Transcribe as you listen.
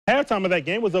Halftime of that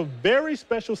game was a very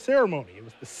special ceremony. It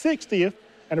was the 60th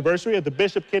anniversary of the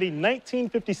Bishop Kitty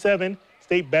 1957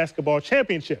 State Basketball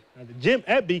Championship. Now, the gym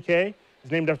at BK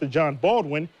is named after John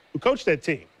Baldwin, who coached that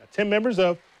team. Now, 10 members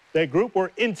of that group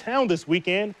were in town this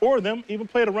weekend. 4 of them even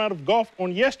played a round of golf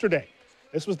on yesterday.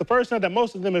 This was the first time that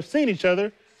most of them have seen each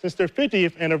other since their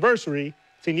 50th anniversary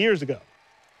 10 years ago.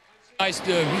 Nice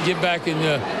to get back and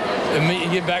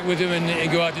get back with them and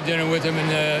go out to dinner with them.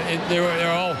 And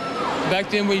they're all back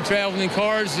then. We traveled in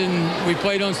cars and we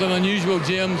played on some unusual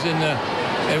gyms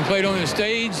and played on the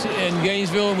stage in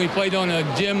Gainesville, and we played on a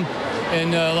gym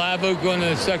in Live Oak on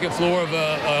the second floor of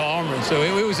Armory. So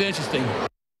it was interesting.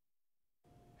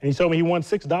 And he told me he won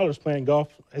 $6 playing golf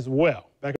as well.